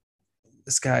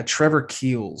guy Trevor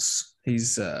Keels.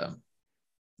 He's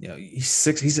he's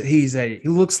 6. He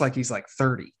looks like he's like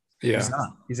 30. Yeah, he's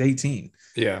not. He's 18.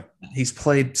 Yeah, he's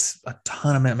played a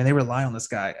ton of minutes. I mean, they rely on this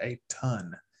guy a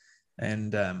ton,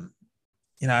 and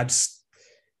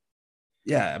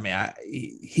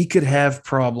he could have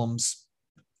problems.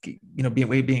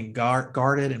 Being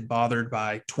guarded and bothered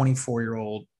by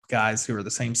 24-year-old guys who are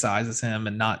the same size as him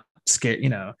and not scared.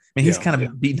 He's kind of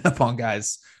been beaten up on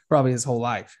guys probably his whole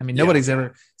life. I mean, nobody's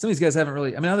ever. Some of these guys haven't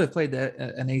really. I mean, I know they've played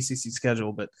an ACC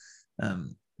schedule, but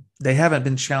they haven't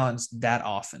been challenged that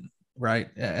often, right?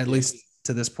 At least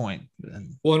to this point.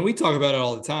 Well, and we talk about it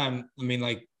all the time. I mean,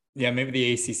 maybe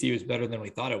the ACC was better than we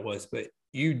thought it was, but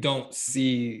you don't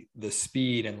see the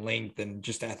speed and length and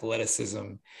just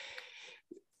athleticism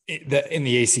in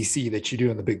the ACC that you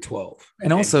do in the Big 12.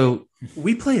 And also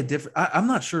we play a different, I'm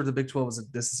not sure the Big 12 is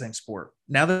the same sport.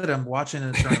 Now that I'm watching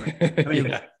a tournament, I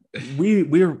mean,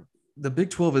 we're the Big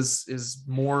 12 is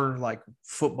more like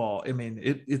football. I mean,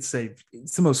 it's the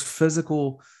most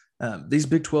physical. These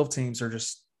Big 12 teams are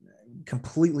just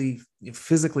completely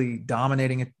physically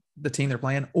dominating the team they're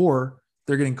playing, or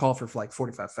they're getting called for like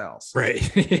 45 fouls. Right.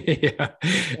 Yeah.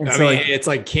 I mean, it's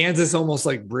like Kansas almost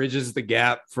like bridges the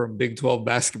gap from Big 12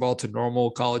 basketball to normal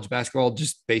college basketball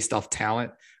just based off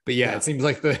talent. But yeah, it seems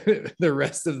like the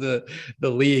rest of the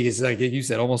league is, like you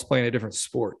said, almost playing a different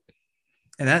sport.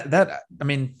 And that I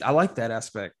mean, I like that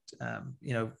aspect.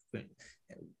 When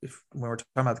we're talking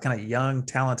about the kind of young,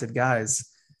 talented guys,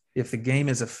 if the game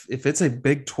is if it's a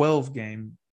Big 12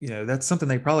 game, that's something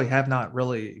they probably have not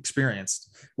really experienced.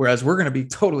 Whereas we're going to be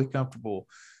totally comfortable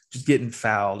just getting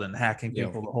fouled and hacking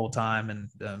people the whole time and,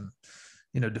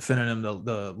 defending them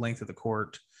the length of the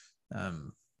court.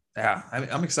 I'm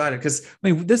excited because,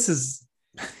 this is,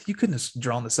 you couldn't have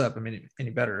drawn this up,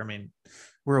 any better. I mean,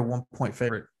 we're a 1-point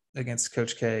favorite against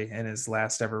Coach K in his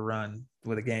last ever run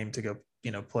with a game to go,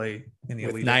 play in the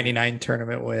Elite 99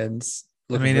 tournament wins.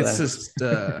 It's just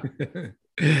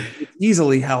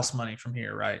easily house money from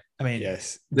here, right? I mean,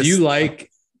 yes. Do you like?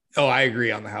 Oh, I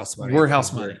agree on the house money. We're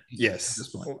house money.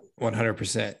 Yes,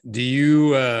 100%. Do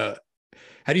you? How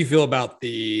do you feel about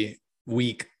the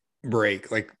week break?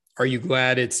 Like, are you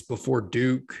glad it's before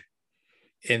Duke?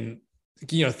 And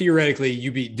theoretically,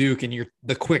 you beat Duke, and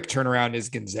the quick turnaround is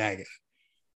Gonzaga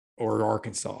or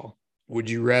Arkansas. Would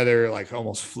you rather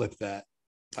almost flip that?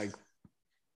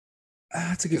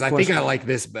 That's a good Because I question. think I like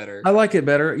this better. I like it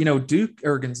better. Duke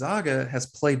or Gonzaga has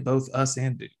played both us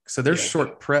and Duke, so their Yeah.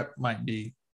 short prep might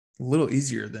be a little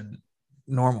easier than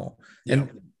normal. Yeah.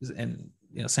 And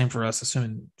same for us,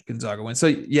 assuming Gonzaga wins. So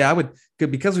yeah, I would,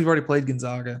 because we've already played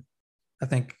Gonzaga. I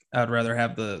think I'd rather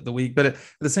have the week, but at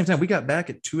the same time, we got back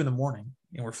at 2 a.m.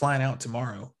 and we're flying out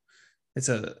tomorrow. It's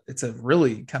a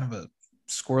really kind of a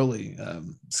squirrely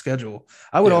schedule.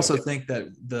 I would also think that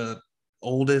the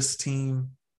oldest team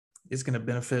is going to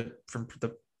benefit from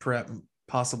the prep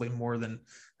possibly more than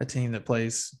a team that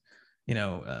plays,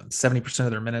 70%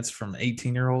 of their minutes from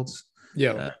 18-year-olds.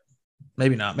 Yeah.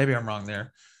 Maybe not. Maybe I'm wrong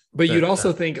there. But you'd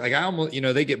also think, like, I almost,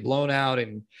 they get blown out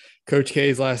in Coach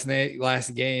K's last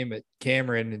game at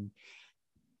Cameron.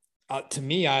 And to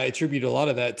me, I attribute a lot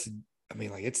of that to,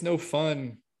 it's no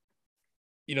fun.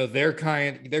 They're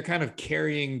kind of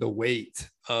carrying the weight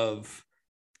of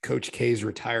Coach K's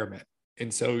retirement.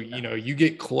 And so, you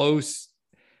get close,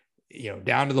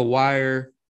 down to the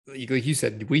wire. Like you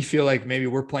said, we feel like maybe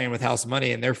we're playing with house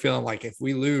money, and they're feeling like if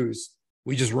we lose,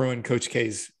 we just ruin Coach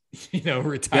K's,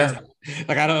 retirement. Yeah.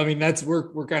 Like,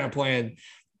 we're kind of playing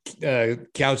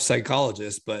couch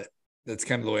psychologist, but that's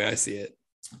kind of the way I see it.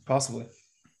 Possibly.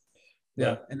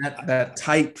 Yeah. And that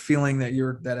tight feeling that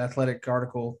that athletic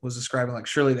article was describing, like,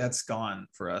 surely that's gone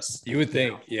for us. You would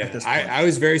think. Yeah. I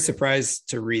was very surprised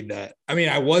to read that.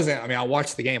 I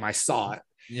watched the game, I saw it.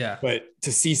 Yeah. But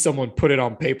to see someone put it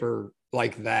on paper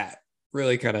like that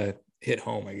really kind of hit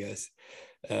home, I guess.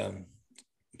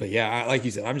 But yeah, like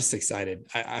you said, I'm just excited.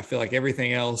 I feel like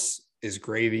everything else is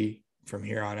gravy from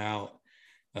here on out.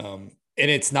 And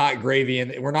it's not gravy,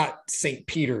 and we're not St.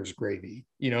 Peter's gravy,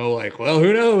 like, well,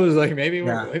 who knows? Like, maybe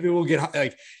we'll get,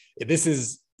 like,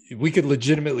 we could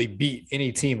legitimately beat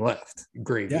any team left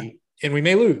gravy, and we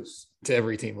may lose to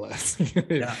every team left.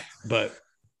 Yeah. But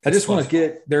I just want to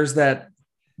get, there's that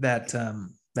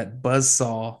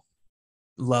buzzsaw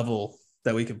level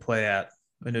that we could play at,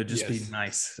 and it'd just be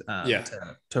nice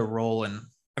to roll. And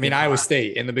Iowa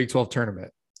State in the Big 12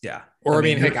 tournament. Yeah. Or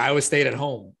heck, Iowa State at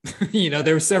home.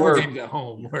 There were several games at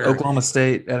home. Oklahoma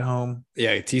State at home.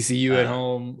 Yeah, TCU at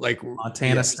home. Like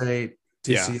Montana State,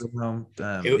 TCU at home.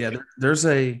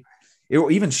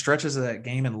 It even stretches of that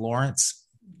game in Lawrence.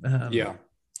 I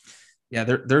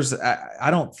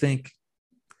don't think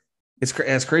it's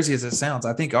as crazy as it sounds.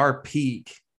 I think our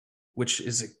peak, which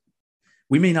is,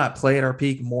 we may not play at our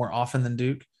peak more often than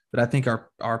Duke, but I think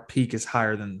our peak is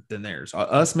higher than theirs.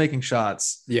 Us making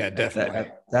shots, definitely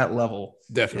at that level,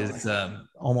 definitely is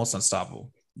almost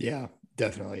unstoppable. Yeah,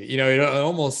 definitely. It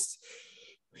almost,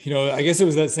 I guess it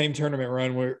was that same tournament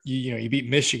run where you beat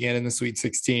Michigan in the Sweet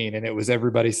 16, and it was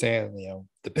everybody saying,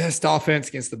 the best offense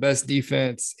against the best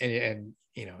defense, and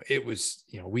it was,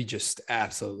 we just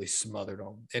absolutely smothered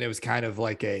them, and it was kind of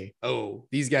like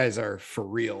these guys are for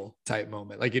real type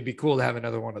moment. Like, it'd be cool to have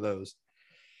another one of those.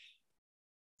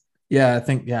 Yeah, I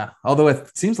think, although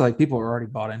it seems like people are already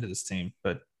bought into this team,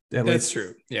 but that's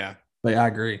true. Yeah. But I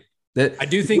agree. I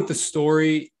do think the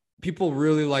story, people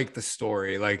really like the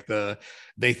story. Like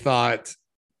they thought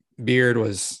Beard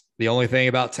was the only thing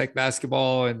about Tech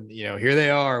basketball. And, here they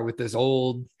are with this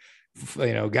old,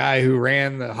 guy who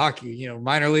ran the hockey,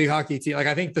 minor league hockey team. Like,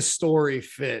 I think the story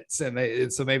fits,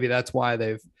 and so maybe that's why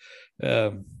they've,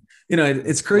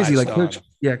 it's crazy. Like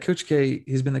Coach K,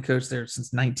 he's been the coach there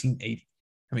since 1980.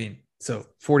 So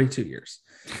 42 years.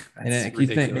 And you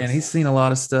think, man, he's seen a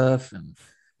lot of stuff.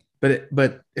 But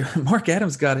Mark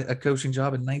Adams got a coaching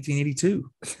job in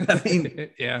 1982.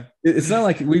 Yeah, it's not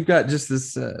like we've got just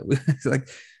this. Like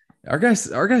our guys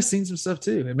seen some stuff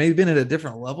too. It may have been at a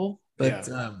different level, but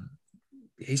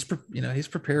he's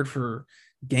prepared for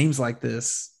games like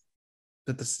this.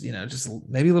 But this, just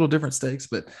maybe a little different stakes.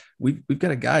 But we've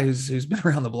got a guy who's been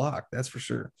around the block. That's for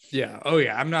sure. Yeah. Oh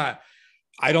yeah.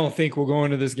 I don't think we'll go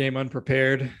into this game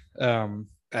unprepared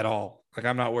at all. Like,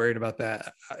 I'm not worried about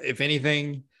that. If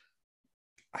anything,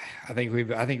 I think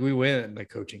we win the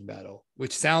coaching battle,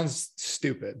 which sounds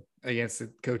stupid against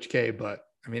Coach K, but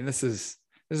this is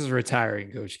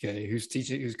retiring Coach K, who's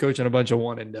coaching a bunch of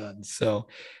one and done. So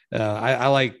I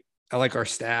like our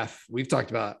staff. We've talked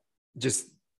about just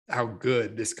how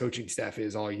good this coaching staff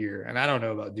is all year, and I don't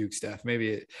know about Duke staff.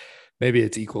 Maybe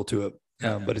it's equal to it.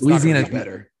 But it's Louisiana, not gonna be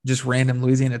better. Just random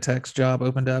Louisiana Tech's job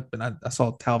opened up, and I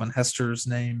saw Talvin Hester's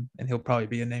name, and he'll probably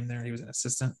be a name there. He was an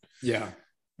assistant. Yeah.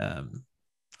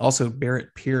 Also,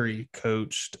 Barrett Peary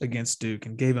coached against Duke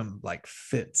and gave him like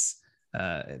fits.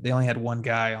 They only had one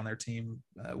guy on their team,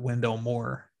 Wendell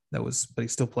Moore, but he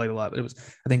still played a lot. But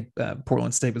I think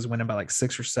Portland State was winning by like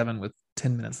 6 or 7 with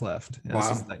 10 minutes left. Wow.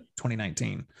 This is like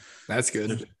 2019. That's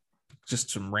good. Just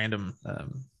some random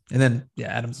And then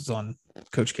Adams was on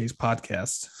Coach K's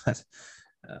podcast.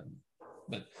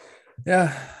 But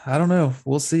yeah, I don't know.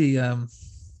 We'll see.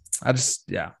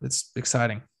 It's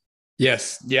exciting.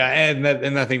 Yes. Yeah.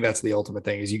 And I think that's the ultimate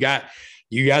thing is you got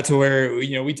to where,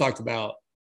 we talked about,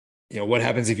 what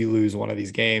happens if you lose one of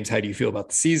these games? How do you feel about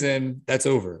the season? That's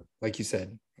over. Like you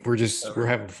said, we're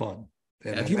having fun.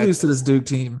 And if you lose to this Duke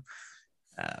team,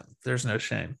 there's no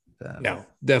shame. No,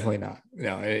 definitely not.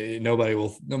 No, nobody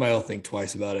will think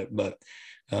twice about it. But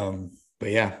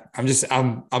yeah,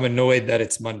 I'm annoyed that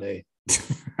it's Monday.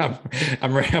 I'm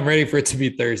ready for it to be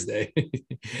Thursday.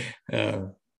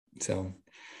 So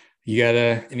you got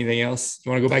anything else?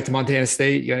 You want to go back to Montana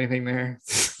State? You got anything there?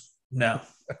 No.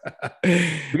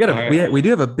 We do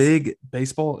have a big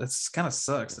baseball. It's kind of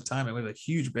sucks the timing. We have a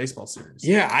huge baseball series.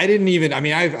 Yeah, I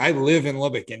live in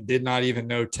Lubbock and did not even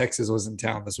know Texas was in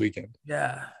town this weekend.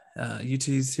 Yeah.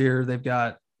 UT's here.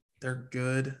 They're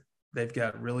good. They've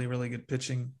got really, really good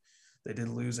pitching. They did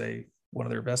lose one of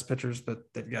their best pitchers, but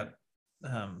they've got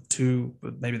two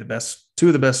of the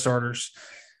best starters,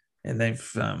 and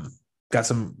they've got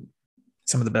some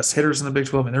of the best hitters in the Big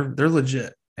 12. And they're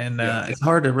legit. And it's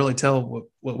hard to really tell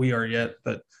what we are yet,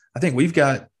 but I think we've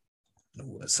got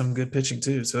some good pitching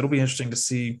too. So it'll be interesting to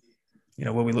see,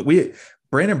 what we look.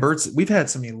 Brandon Burt's. We've had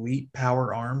some elite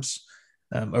power arms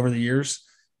over the years.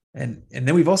 And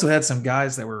then we've also had some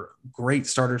guys that were great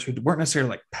starters who weren't necessarily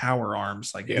like power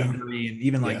arms, like Henry and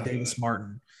even like Davis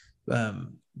Martin.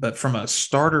 But from a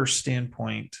starter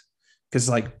standpoint, because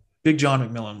like Big John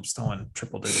McMillan was throwing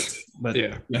triple digits, but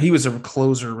he was a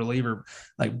closer reliever.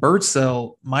 Like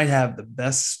Birdsell might have the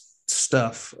best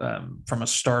stuff from a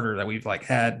starter that we've like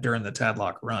had during the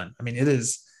Tadlock run. I mean, it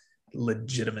is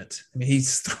legitimate. I mean,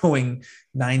 he's throwing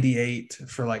 98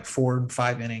 for like 4 and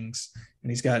 5 innings, and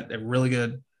he's got a really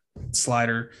good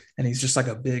slider, and he's just like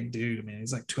a big dude. I mean,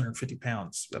 he's like 250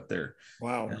 pounds up there.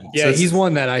 Wow. Yeah, so he's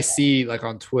one that I see like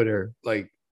on Twitter,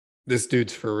 like this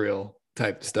dude's for real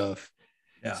type stuff.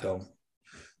 Yeah. So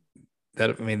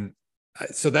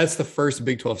that's the first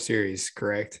Big 12 series,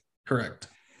 correct? Correct.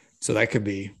 So that could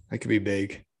be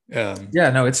big.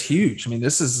 No, it's huge. I mean,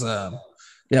 this is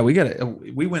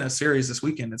we win a series this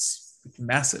weekend. It's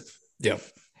massive. Yep.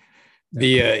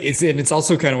 It's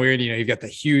also kind of weird. You've got the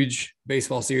huge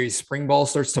baseball series. Spring ball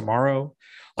starts tomorrow.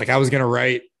 Like I was going to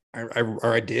write, I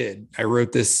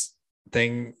wrote this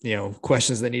thing,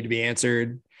 questions that need to be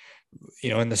answered,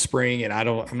 in the spring. And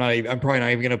I'm probably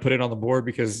not even going to put it on the board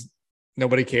because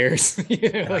nobody cares.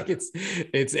 Like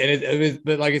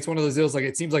but like, it's one of those deals. Like,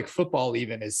 it seems like football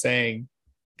even is saying,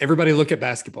 everybody look at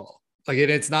basketball. Like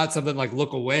it's not something like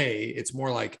look away. It's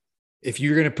more like, if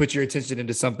you're going to put your attention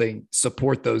into something,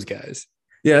 support those guys.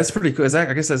 Yeah, that's pretty cool. Has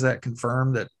that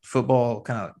confirmed that football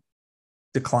kind of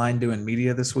declined doing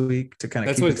media this week to kind of?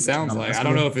 That's what it sounds like. I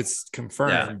don't know if it's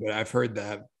confirmed, but I've heard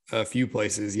that a few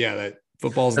places. Yeah, that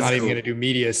football's not even going to do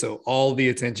media, so all the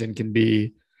attention can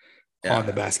be on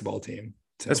the basketball team.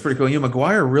 So. That's pretty cool.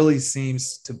 McGuire really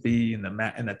seems to be in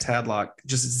the Tadlock,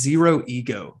 just zero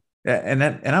ego, and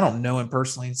I don't know him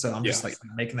personally, so I'm just like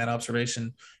making that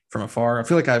observation from afar. I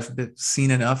feel like I've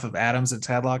seen enough of Adams and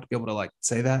Tadlock to be able to like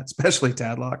say that, especially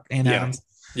Tadlock and Adams.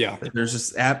 Yeah. There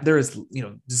is,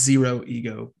 zero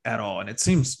ego at all. And it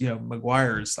seems,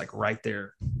 McGuire is like right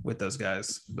there with those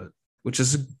guys, which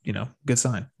is, good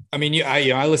sign. I mean,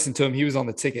 I listened to him. He was on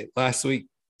the ticket last week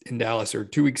in Dallas or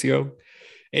 2 weeks ago.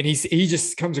 And he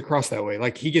just comes across that way.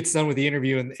 Like he gets done with the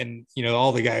interview and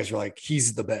all the guys are like,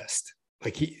 he's the best.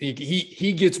 Like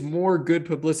he gets more good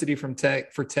publicity from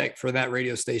Tech for that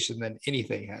radio station than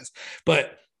anything has.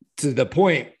 But to the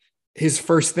point, his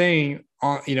first thing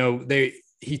on,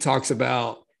 he talks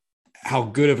about how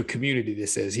good of a community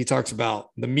this is. He talks about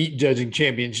the meat judging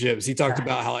championships. He talked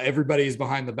about how everybody is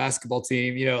behind the basketball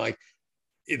team. Like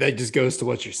that just goes to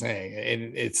what you're saying.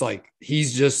 And it's like,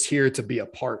 he's just here to be a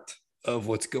part of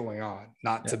what's going on,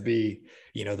 not to be,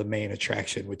 the main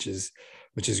attraction, which is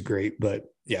great. But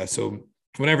yeah, so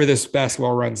whenever this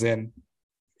basketball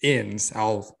ends,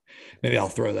 I'll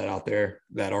throw that out there,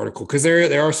 that article. Cause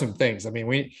there are some things. I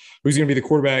mean, who's going to be the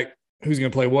quarterback, who's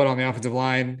going to play what on the offensive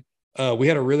line. We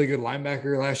had a really good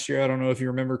linebacker last year. I don't know if you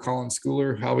remember Colin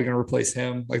Schooler, how are we going to replace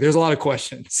him? Like there's a lot of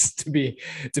questions to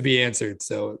be answered.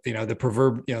 So, the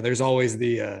proverb, there's always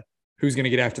the, who's going to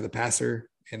get after the passer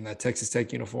in the Texas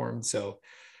Tech uniform. So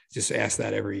just ask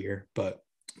that every year, but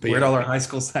where'd all our high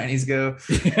school signees go?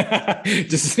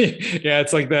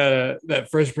 It's like that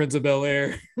Fresh Prince of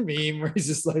Bel-Air meme where he's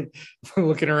just like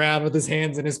looking around with his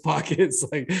hands in his pockets,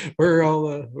 like we're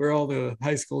all the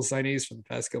high school signees from the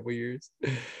past couple of years.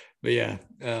 But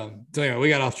so anyway, we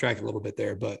got off track a little bit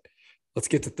there, but let's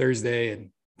get to Thursday and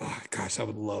oh, gosh, I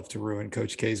would love to ruin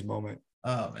Coach K's moment.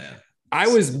 Oh man. I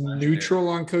was neutral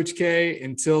on Coach K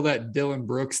until that Dylan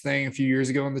Brooks thing a few years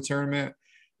ago in the tournament,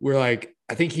 where like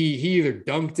I think he either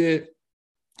dunked it,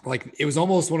 like it was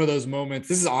almost one of those moments.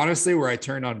 This is honestly where I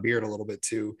turned on Beard a little bit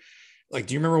too. Like,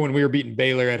 do you remember when we were beating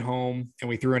Baylor at home and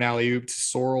we threw an alley-oop to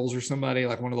Sorrells or somebody,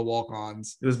 like one of the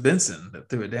walk-ons? It was Benson that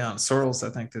threw it down. Sorrells,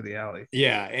 I think, threw the alley.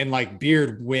 Yeah, and like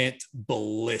Beard went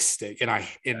ballistic, and I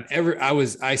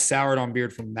soured on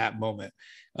Beard from that moment.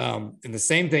 And the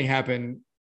same thing happened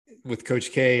with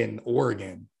Coach K in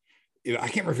Oregon. I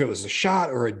can't remember if it was a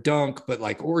shot or a dunk, but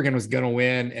like Oregon was going to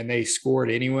win and they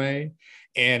scored anyway.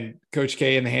 And Coach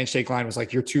K in the handshake line was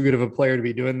like, "You're too good of a player to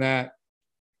be doing that."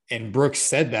 And Brooks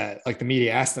said that, like the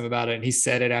media asked him about it, and he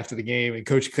said it after the game. And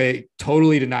Coach K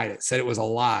totally denied it, said it was a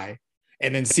lie.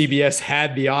 And then CBS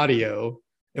had the audio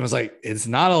and was like, "It's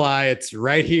not a lie. It's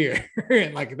right here."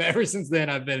 And like ever since then,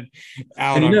 I've been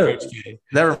out on Coach K.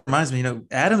 That reminds me,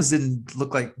 Adams didn't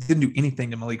do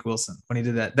anything to Malik Wilson when he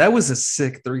did that. That was a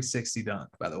sick 360 dunk,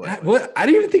 by the way. I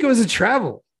didn't even think it was a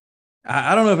travel.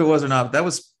 I don't know if it was or not, but that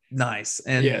was nice.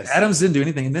 And yes. Adams didn't do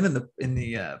anything. And then in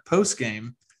the post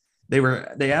game,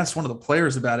 they asked one of the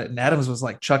players about it, and Adams was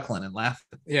like chuckling and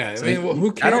laughing. Yeah, so I mean,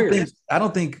 who cares? I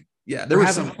don't think. Yeah, there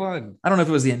was some fun. I don't know if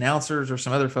it was the announcers or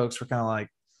some other folks were kind of like,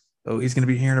 "Oh, he's going to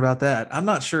be hearing about that." I'm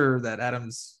not sure that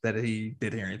he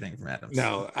did hear anything from Adams.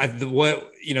 No, I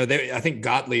think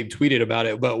Gottlieb tweeted about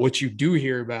it. But what you do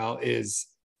hear about is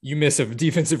you miss a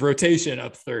defensive rotation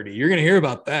up 30. You're going to hear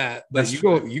about that, but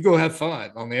you go have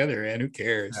fun on the other end. Who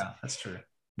cares? Yeah, that's true.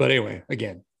 But anyway,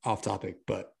 again, off topic,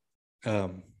 but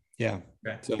yeah.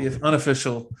 Okay. So the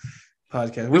unofficial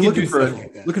podcast. We're looking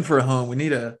for a home. We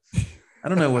need I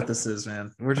don't know what this is,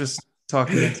 man. We're just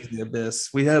talking into the abyss.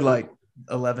 We had like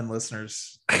 11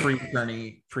 listeners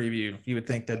pre-tourney preview. You would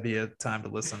think that'd be a time to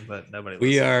listen, but nobody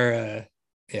listens. We are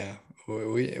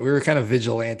we were kind of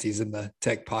vigilantes in the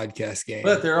tech podcast game.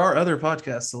 But there are other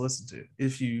podcasts to listen to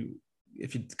if you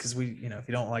because we if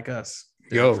you don't like us,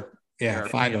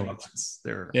 find them.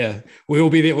 We're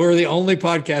the only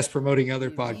podcast promoting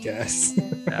other podcasts.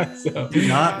 Yeah. So, do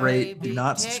not rate, do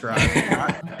not subscribe.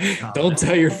 Don't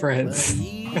tell your friends. All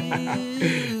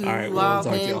right, we'll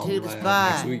talk to y'all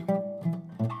next week.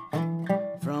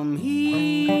 From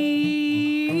here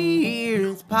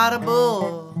it's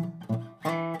potable.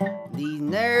 These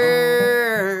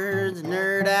nerds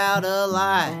nerd out a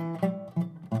lot.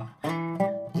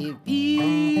 If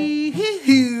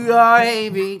you are a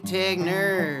big tech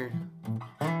nerd,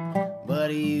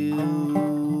 but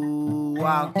you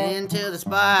walked into the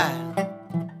spot.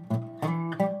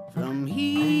 From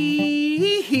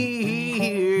here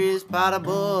is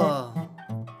potable.